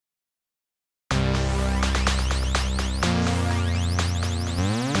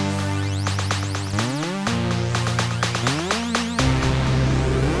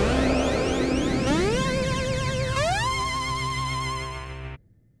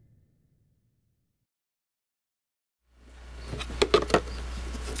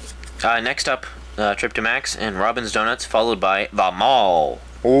Next up, trip to Max and Robin's Donuts, followed by the mall.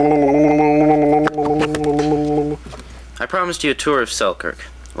 I promised you a tour of Selkirk.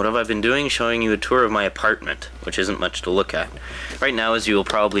 What have I been doing? Showing you a tour of my apartment, which isn't much to look at. Right now, as you will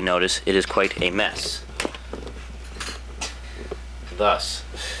probably notice, it is quite a mess. Thus.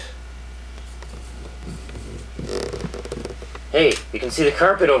 Hey, you can see the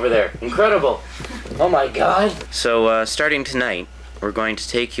carpet over there. Incredible! Oh my god! So, starting tonight, we're going to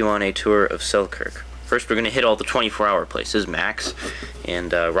take you on a tour of Selkirk. First, we're going to hit all the 24-hour places, Max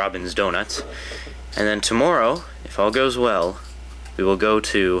and Robin's Donuts. And then tomorrow, if all goes well, we will go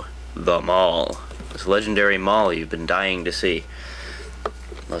to the mall. This legendary mall you've been dying to see.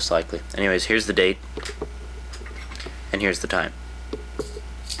 Most likely. Anyways, here's the date. And here's the time.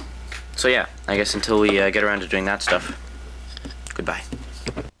 So yeah, I guess until we get around to doing that stuff, goodbye.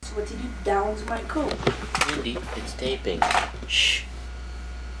 So what did you down to my coat? Mindy, it's taping. Shh.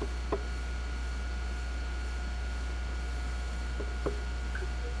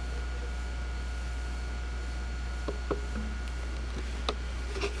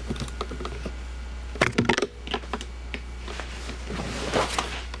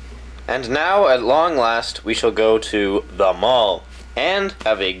 And now, at long last, we shall go to the mall and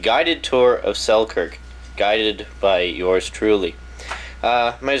have a guided tour of Selkirk, guided by yours truly.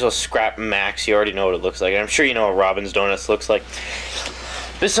 Might as well scrap Max, you already know what it looks like. I'm sure you know what Robin's Donuts looks like.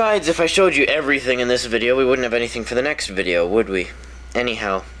 Besides, if I showed you everything in this video, we wouldn't have anything for the next video, would we?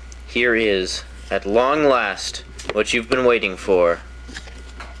 Anyhow, here is, at long last, what you've been waiting for.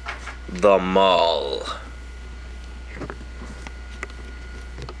 The mall.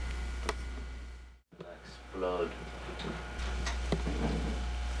 Explode.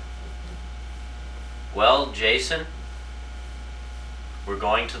 Well, Jason, we're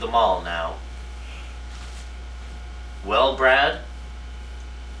going to the mall now. Well, Brad,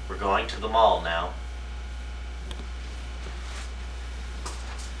 we're going to the mall now.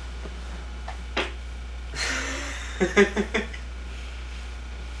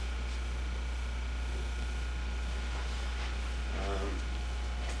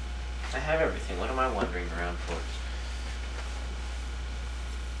 I have everything. What am I wandering around for?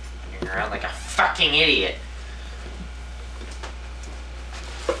 Wandering around like a fucking idiot.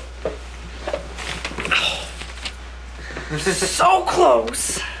 So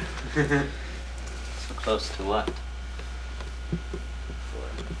close! So close to what?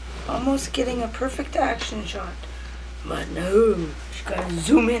 Almost getting a perfect action shot. But no, you gotta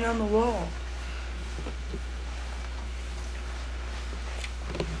zoom in on the wall.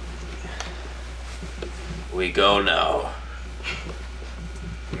 We go now.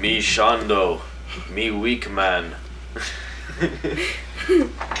 Me Shondo. Me weak man.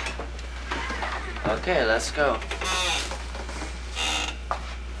 Okay, let's go.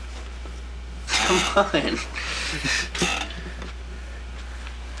 Come on.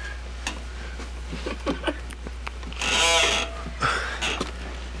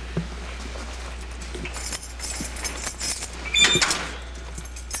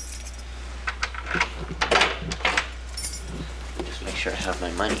 Just make sure I have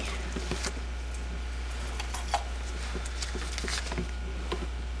my money.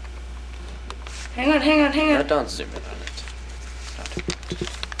 Hang on. No, don't zoom in on it.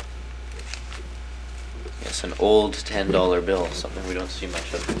 Yes, an old $10 bill, something we don't see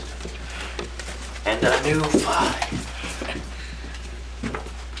much of this time. And a new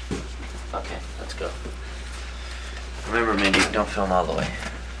 5. Okay, let's go. Remember, Mindy, don't film all the way.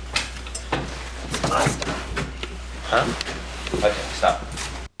 Huh? Okay, stop.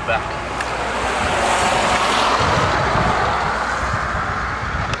 Back.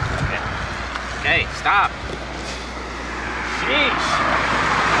 Hey, stop! Sheesh!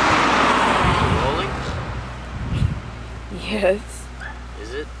 Rolling? Yes.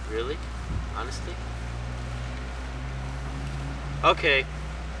 Is it? Really? Honestly? Okay.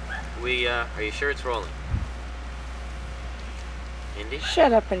 Are you sure it's rolling? Mindy?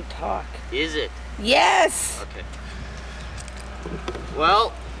 Shut up and talk. Is it? Yes! Okay.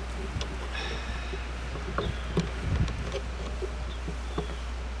 Well...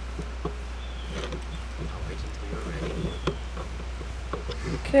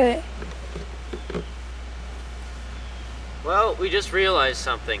 Okay. Well, we just realized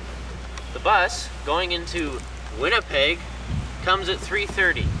something. The bus going into Winnipeg comes at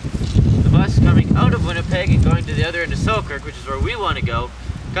 3:30. The bus coming out of Winnipeg and going to the other end of Selkirk, which is where we want to go,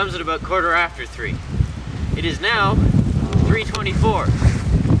 comes at about 3:15. It is now 3:24.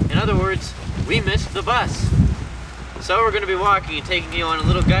 In other words, we missed the bus. So we're going to be walking and taking you on a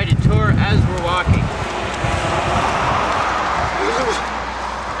little guided tour as we're walking.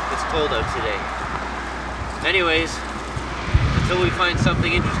 It's cold out today. Anyways, until we find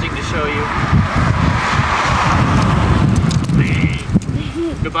something interesting to show you.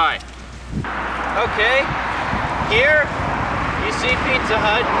 Goodbye. Okay, here you see Pizza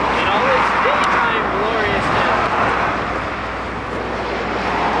Hut in all its daytime gloriousness.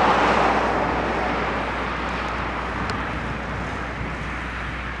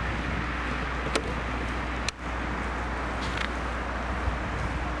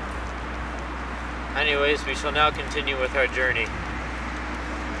 Anyways, we shall now continue with our journey.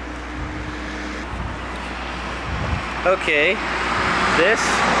 Okay, this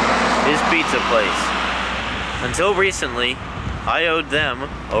is Pizza Place. Until recently, I owed them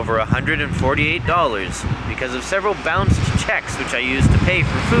over $148 because of several bounced checks which I used to pay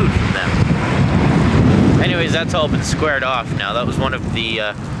for food from them. Anyways, that's all been squared off now. That was one of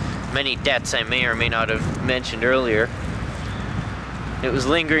the many debts I may or may not have mentioned earlier. It was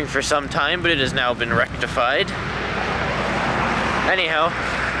lingering for some time, but it has now been rectified. Anyhow,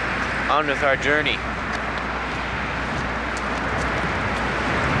 on with our journey.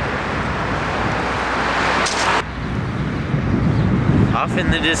 Off in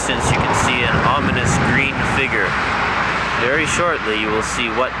the distance you can see an ominous green figure. Very shortly you will see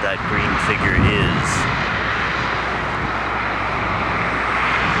what that green figure is.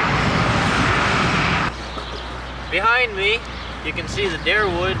 Behind me you can see the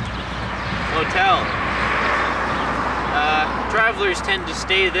Darewood Motel. Travelers tend to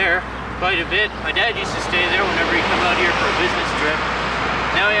stay there quite a bit. My dad used to stay there whenever he'd come out here for a business trip.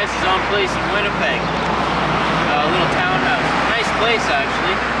 Now he has his own place in Winnipeg. A little townhouse. Nice place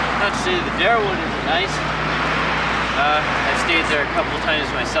actually. Not to say the Darewood isn't nice. I've stayed there a couple times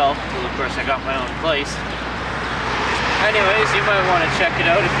myself, until of course I got my own place. Anyways, you might want to check it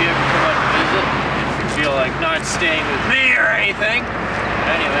out if you ever come out to visit. Feel like not staying with me or anything.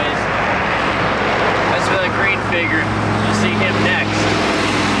 Anyways, as for that green figure, you'll see him next.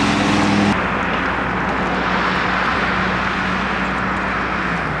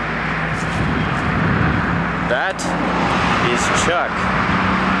 That is Chuck.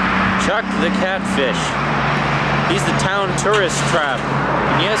 Chuck the catfish. He's the town tourist trap.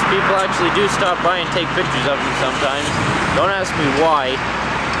 And yes, people actually do stop by and take pictures of him sometimes. Don't ask me why.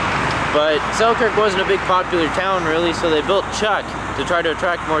 But Selkirk wasn't a big popular town really, so they built Chuck to try to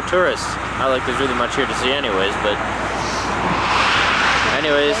attract more tourists. Not like there's really much here to see anyways, but...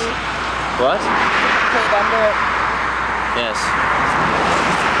 Anyways... What? Yes.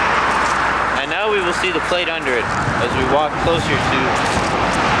 And now we will see the plate under it as we walk closer to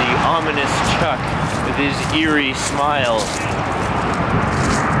the ominous Chuck with his eerie smile.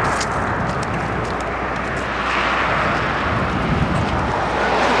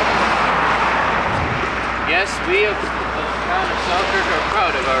 Yes, we of the town of Selkirk are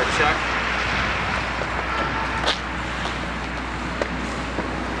proud of our Chuck.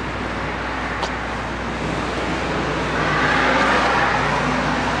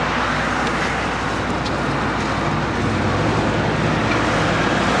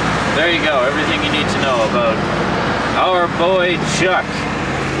 There you go, everything you need to know about our boy Chuck.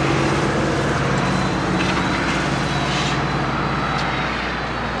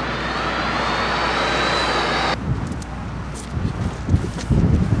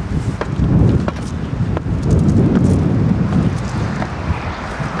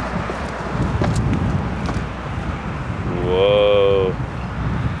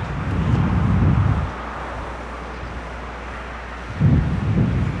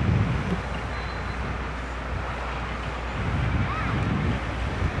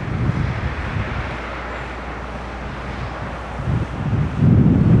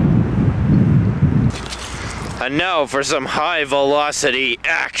 And now for some high velocity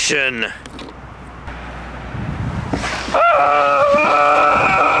action.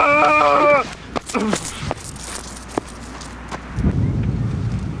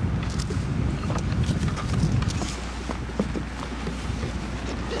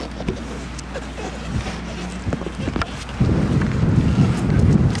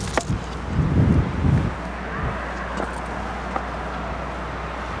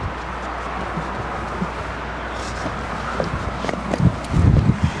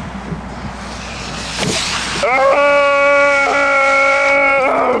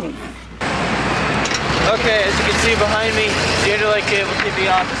 Okay, as you can see behind me, the interlight cable TV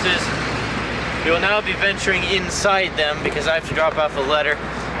offices. We will now be venturing inside them because I have to drop off a letter.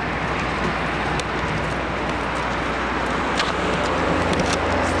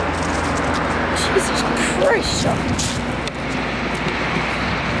 Jesus Christ.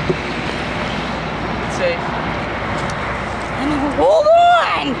 It's safe. Hold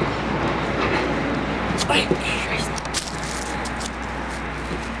on!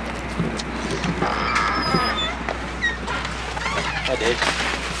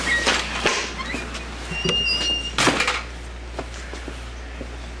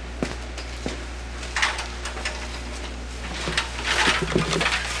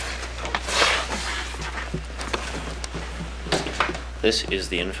 This is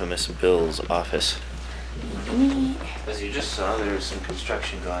the infamous Bill's office. As you just saw, there was some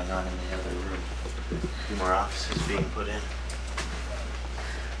construction going on in the other room. A few more offices being put in.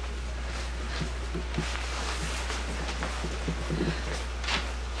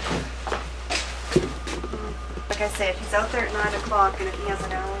 Like I say, if he's out there at 9 o'clock and if he has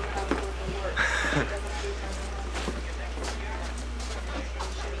an hour, he has to go to work.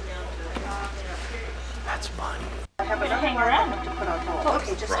 That's fun. I have enough hang around to put on hold.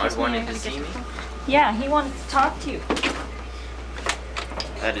 Okay, just Rod wanted to see me? Yeah, he wanted to talk to you.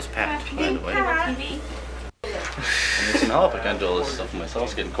 That is Pat, by the way. I need some help. I can't do all this stuff myself.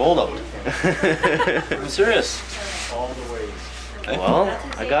 It's getting cold out. I'm serious. Well,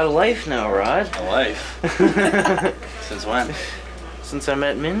 I got a life now, Rod. A life? Since when? Since I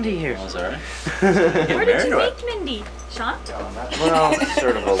met Mindy here. Was that right? Where did you meet Mindy, Sean? Well, it's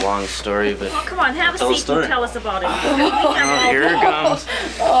sort of a long story, but... Oh, come on, have a Tell the seat story. and tell us about it. Oh, here it comes.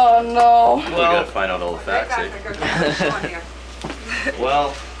 Oh no. We gotta find out all the facts, eh?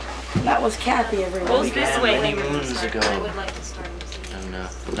 Well, That was Kathy, everyone. Goes this way. many moons ago. No.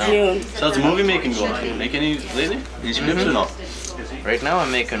 June. So how's the movie making going? Make any lately? Any scripts or no? Right now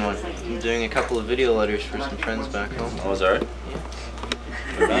I'm making one. I'm doing a couple of video letters for some friends back home. Oh, is that right?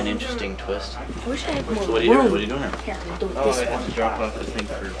 It'll be an interesting twist. I wish I had more So what are you doing? room. What are you doing here? Here, we'll do Oh, this I had one. to drop off the thing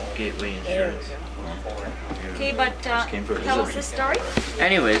for Gateway Insurance. Okay, but came for a tell us visit. this story.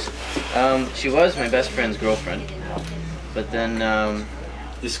 Anyways, she was my best friend's girlfriend. But then,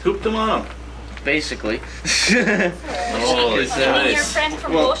 You scooped them on him. basically... Oh, It's, You mean your it's- friend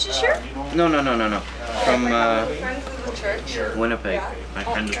from well- Worcestershire? No. From Winnipeg. My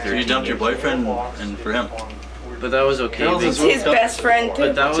friend of So 13 you dumped your years. boyfriend and for him. But that was okay. How's It's because- his best friend But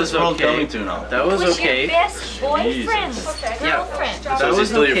too. that What's was this world okay. coming to now? That was Who's your okay. best boyfriend? Yeah. Girlfriend? So That is he was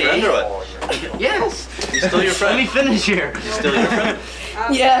still your okay. friend or what? Yes. He's still your Let friend? me finish here. He's still your friend?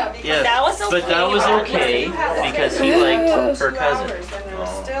 Yeah. Yes. That was But that okay. was okay because he liked her cousin.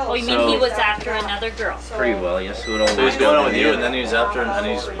 Oh, you mean So- he was after another girl? Pretty well, yes. It would So he's going on with you and then he's after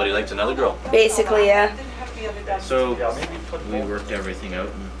but he liked another girl. Basically, yeah. So we worked everything out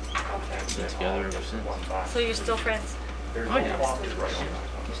and been together ever since. So you're still friends? Oh yeah.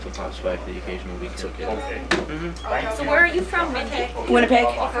 Still pops by for the occasional weekend. So where are you from, Mindy? Winnipeg.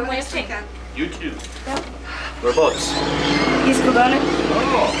 From Winnipeg. You too. Whereabouts? East Kildonan.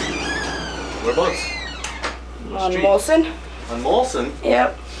 Oh. Whereabouts? On Street. Molson. On Molson?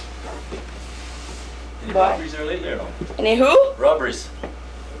 Yep. Any What? robberies there lately or no? Any who? Robberies.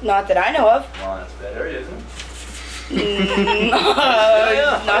 Not that I know of. Well, that's a bad area, isn't it?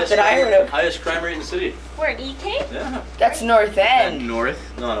 Not that I heard of. Highest crime rate in the city. Where, in EK? Yeah. That's North End. North.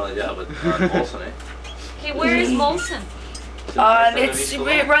 No, yeah, but on Molson, eh? Okay, where is Molson?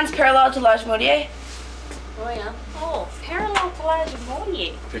 It runs parallel to Lage Modier. Oh, yeah. Oh, parallel to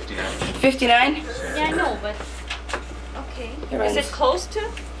Lagimodier. 59. 59. Yeah, I know, but... Okay. It Is it runs- close to?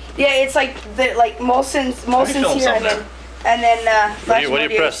 Yeah, it's like Molson's film here, something and then Lage What do you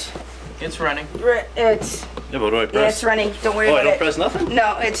Modier. press? It's running. It's Yeah, but what do I yeah, press? it's running. Don't worry Oh, I about don't it. press nothing?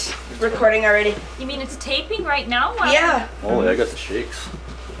 No, it's recording already. You mean it's taping right now? Well, Yeah. Holy, I got the shakes.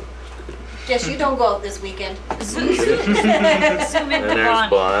 Guess you don't go out this weekend. Zoom in the Ron.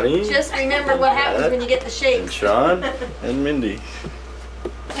 Bonnie. Just remember what happens when you get the And shakes. Sean and Mindy.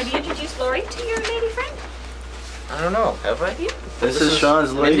 Have you introduced Lori to your lady friend? I don't know. Have I? This is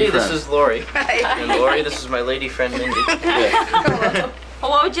Sean's lady Mindy, friend. this is Lori. And Lori, this is my lady friend Mindy. Yeah. Well,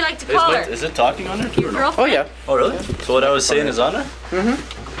 what would you like to call her? Is it talking on there too or Your no? Oh girlfriend? yeah. Oh, really? So what I was saying is on there?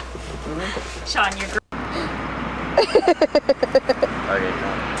 Sean, your girl.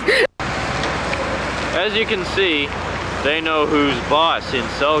 Okay. As you can see, they know who's boss in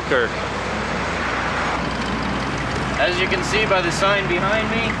Selkirk. As you can see by the sign behind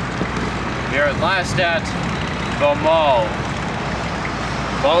me, we are at last at the mall.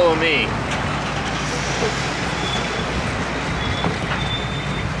 Follow me.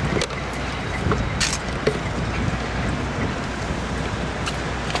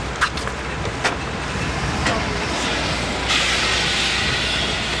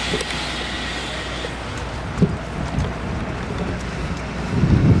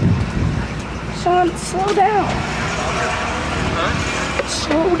 Sean, slow down.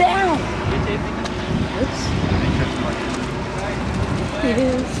 Slow down. It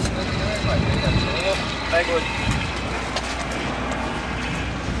is.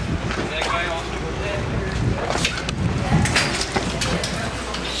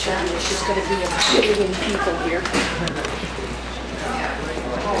 Sean, there's just gonna be a billion people here.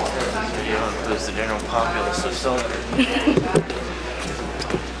 Video includes the general populace of Selkirk.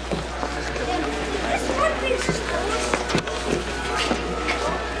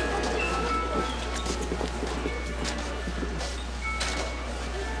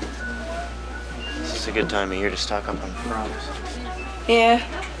 a good time of year to stock up on frogs. Yeah.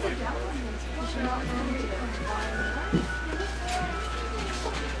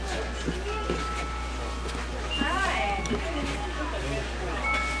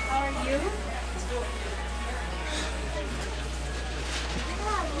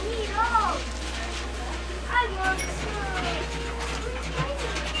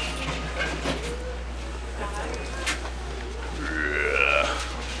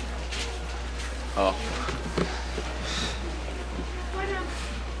 Oh.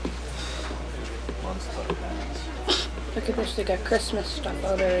 Look at this, they got Christmas stuff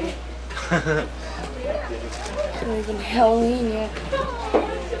out already. It's not even Halloween yet.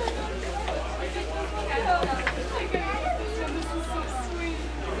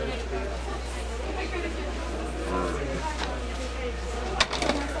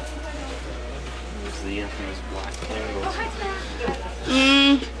 There's the infamous black candles.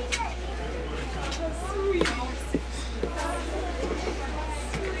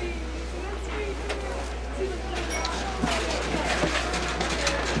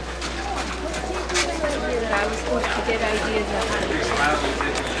 I was supposed to get ideas of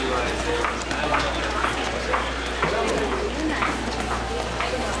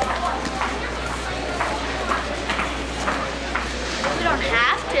You don't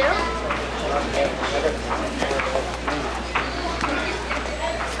have to.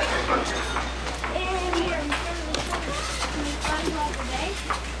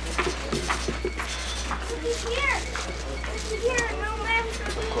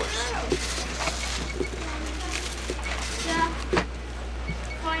 Of course.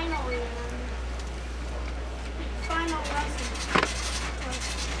 Final lesson.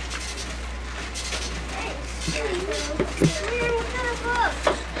 What kind of book?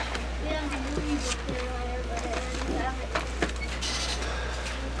 Yeah, the movie book there, but I didn't have it.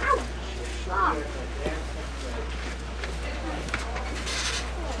 Ouch! Stop.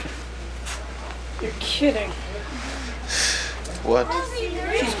 You're kidding. What?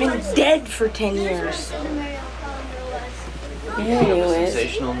 She's been dead for 10 years. Yeah, anyways.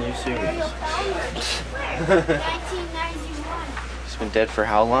 Sensational new series. 1991. It's been dead for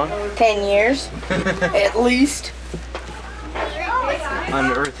how long? 10 years. At least.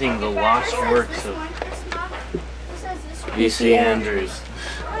 Unearthing the lost works of V.C. Andrews.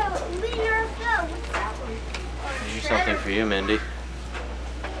 Here's something for you, Mindy.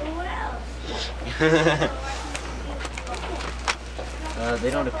 They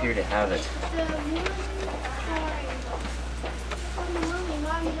don't appear to have it.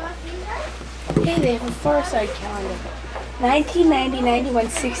 Hey, they have a far side calendar. 1990-91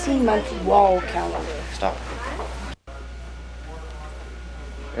 16-month wall calendar. Stop.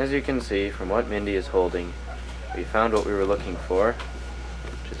 As you can see from what Mindy is holding, we found what we were looking for,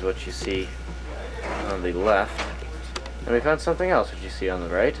 which is what you see on the left. And we found something else, which you see on the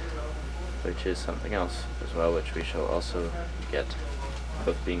right, which is something else as well, which we shall also get,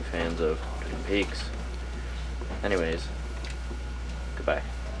 both being fans of Twin Peaks. Anyways, goodbye.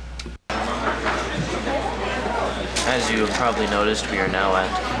 As you have probably noticed, we are now at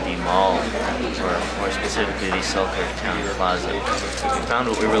the mall, or more specifically the Selkirk Town Plaza. We found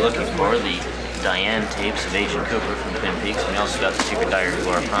what we were looking for, the Diane tapes of Agent Cooper from Twin Peaks. We also got the Secret Diary of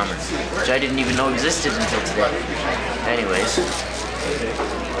Laura Palmer, which I didn't even know existed until today. Anyways,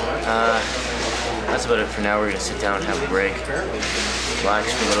 that's about it for now. We're going to sit down and have a break,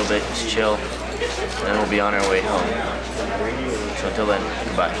 relax for a little bit, just chill, and then we'll be on our way home. So until then,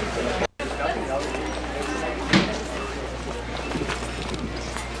 goodbye.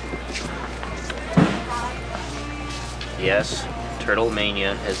 Yes, Turtle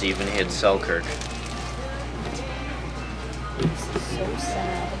Mania has even hit Selkirk. This is so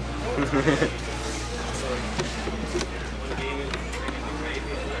sad.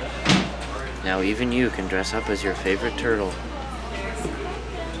 Now even you can dress up as your favorite turtle.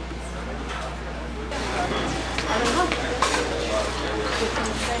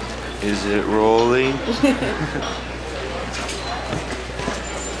 Is it rolling?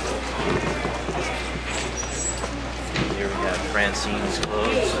 Here we have Francine's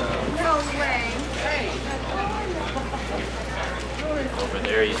clothes. No way. Over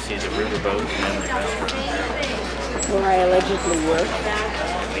there you see the riverboat family restaurant. Where I allegedly work.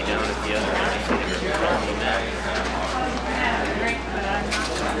 And way down at the other end you see the river.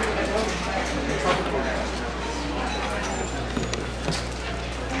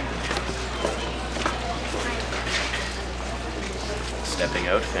 Stepping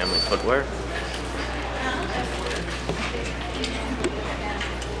out, family footwear.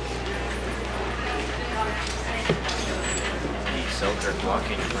 The Selkirk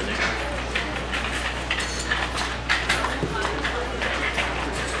Walking Clinic.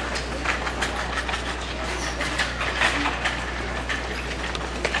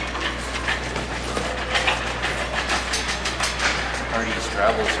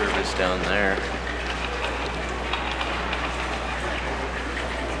 travel service down there.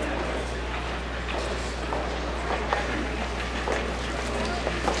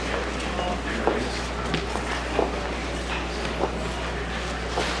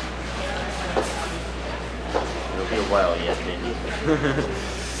 It'll be a while yet, Mindy.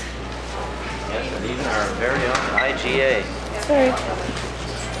 Yes, and even our very own IGA. Sorry.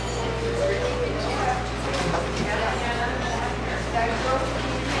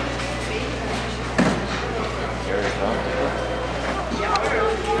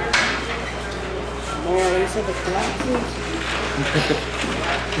 Of the Chronicles.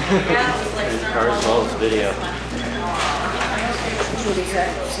 Cars Balls video. What is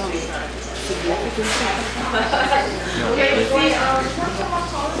that? Some significant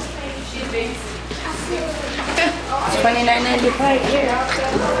It's $29.95 here.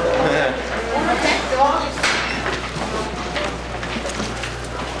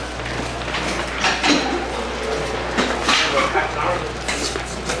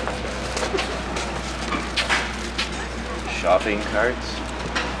 Shopping carts.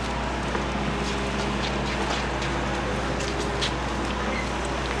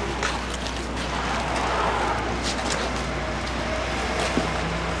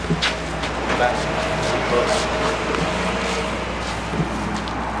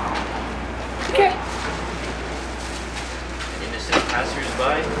 Okay. Innocent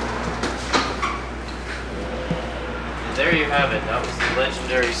passers-by. And there you have it. That was the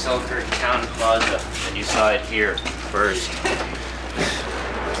legendary Selkirk Town Plaza, and you saw it here first.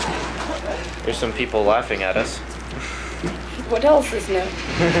 There's some people laughing at us. What else is new?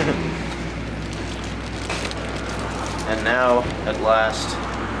 And now, at last,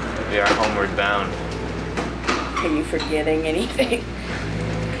 we are homeward bound. Are you forgetting anything?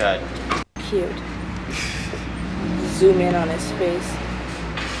 Cut. Cute. Zoom in on his face.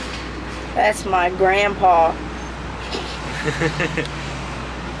 That's my grandpa.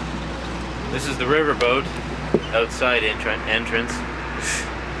 This is the riverboat outside entrance.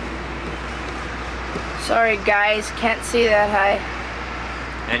 Sorry guys, can't see that high.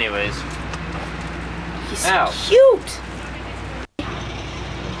 Anyways, He's Ow. cute.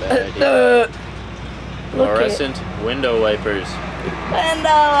 bad idea. Look at Fluorescent window wipers.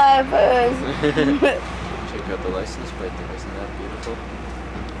 window wipers. Check out the license plate there, isn't that beautiful?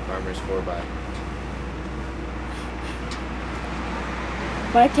 Farmer's 4x.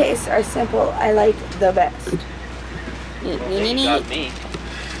 My tastes are simple. I like the best. Neat, Well, neat, you neat, got neat. me.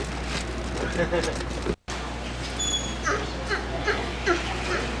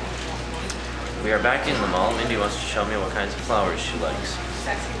 We are back in the mall. Mindy wants to show me what kinds of flowers she likes.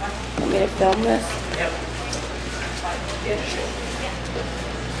 Want me to film this? Yep.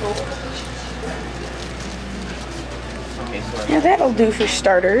 Okay, so Yeah, that'll do for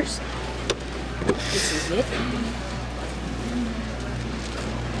starters. This is it.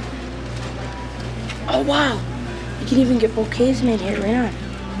 Oh wow! You can even get bouquets made here right on.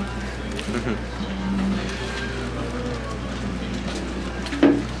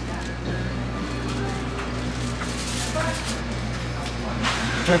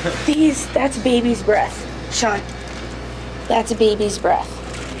 That's baby's breath. Sean, that's a baby's breath.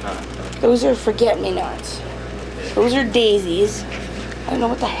 Those are forget-me-nots. Those are daisies. I don't know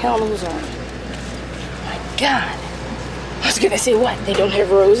what the hell those are. My God. I was gonna say what? They don't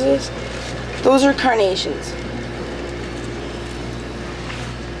have roses? Those are carnations.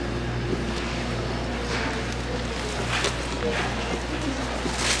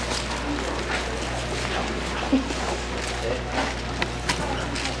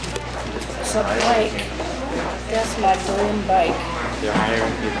 It's a bike. That's my dream bike. they're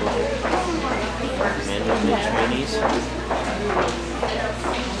hiring people. Management minis.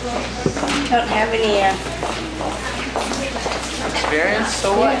 Don't have any Experience?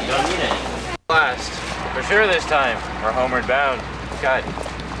 So what? Don't need any. Last. For sure this time. We're homeward bound. Cut.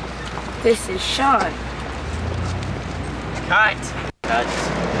 This is Sean. Cut. Cut.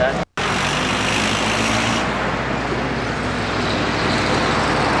 Cut.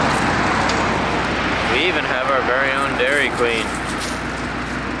 We even have our very own Dairy Queen.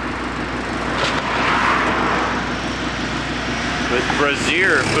 With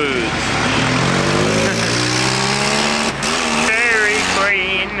brazier foods. Dairy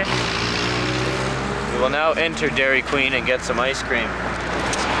Queen! We will now enter Dairy Queen and get some ice cream.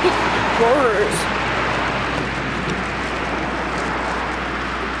 Horrors.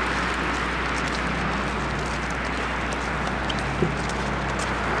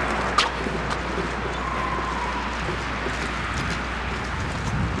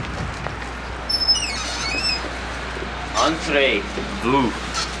 Entree. Vous.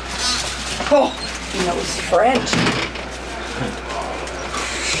 Oh, he knows French.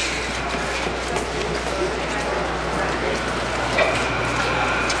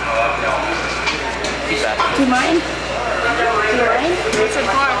 Do you mind? Do you mind? What's it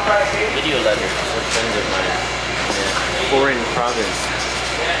for? Video letters. Some friends of mine. Yeah. Foreign province.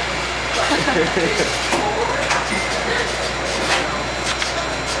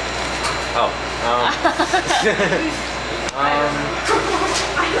 Oh. I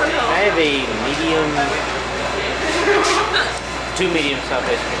have a medium, 2 medium soft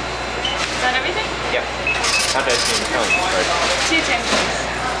ice cream. Is that everything? Yep. Soft ice cream cones, right? 2 times.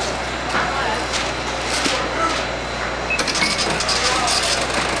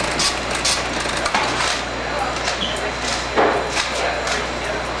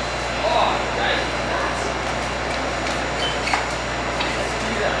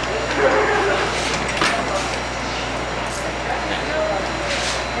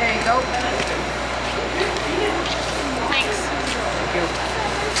 There you go. Thanks.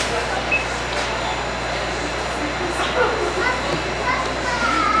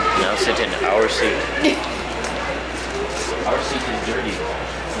 Now sit in our seat. Our seat is dirty.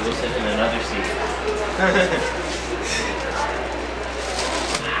 So we'll sit in another seat.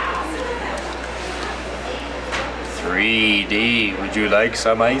 3D, would you like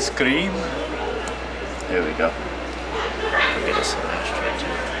some ice cream? There we go. I'll get us some ashtray too.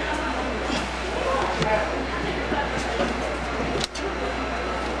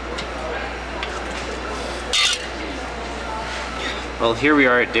 Well, here we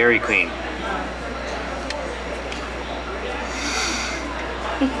are at Dairy Queen.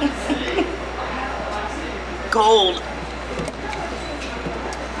 Gold.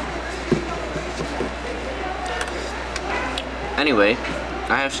 Anyway,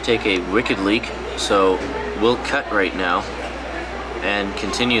 I have to take a wicked leak, so we'll cut right now and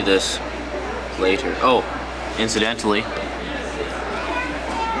continue this later. Oh, incidentally,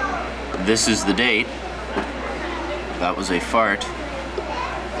 this is the date. That was a fart.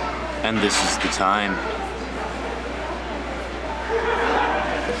 And this is the time.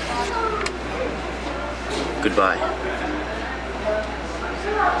 Goodbye.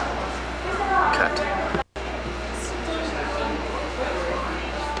 Cut.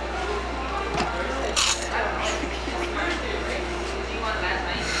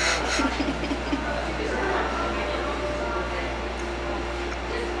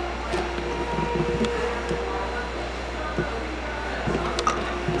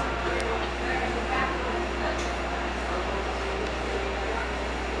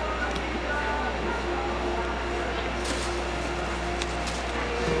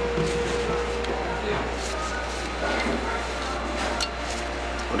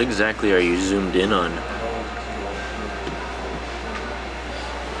 What exactly are you zoomed in on?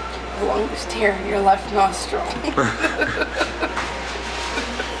 The longest hair in your left nostril.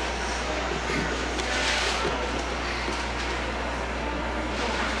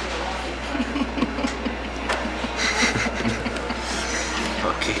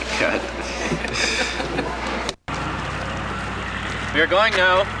 Okay, cut. We are going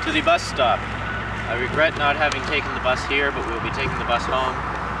now to the bus stop. I regret not having taken the bus here, but we'll be taking the bus home.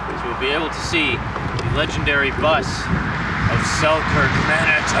 So we'll be able to see the legendary bus of Selkirk,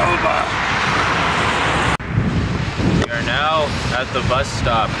 Manitoba. We are now at the bus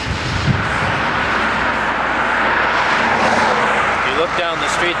stop. If you look down the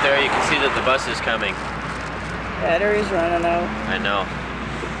street there, you can see that the bus is coming. Battery's running out. I know.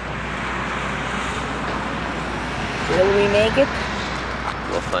 Will we make it?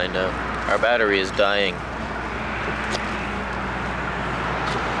 We'll find out. Our battery is dying.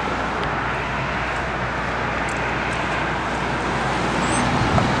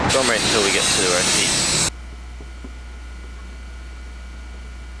 Film right until we get to our seats.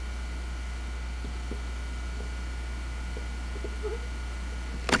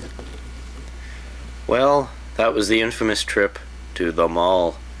 Well, that was the infamous trip to the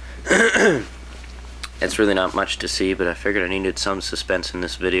mall. It's really not much to see, but I figured I needed some suspense in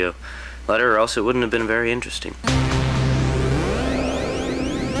this video. Or else it wouldn't have been very interesting.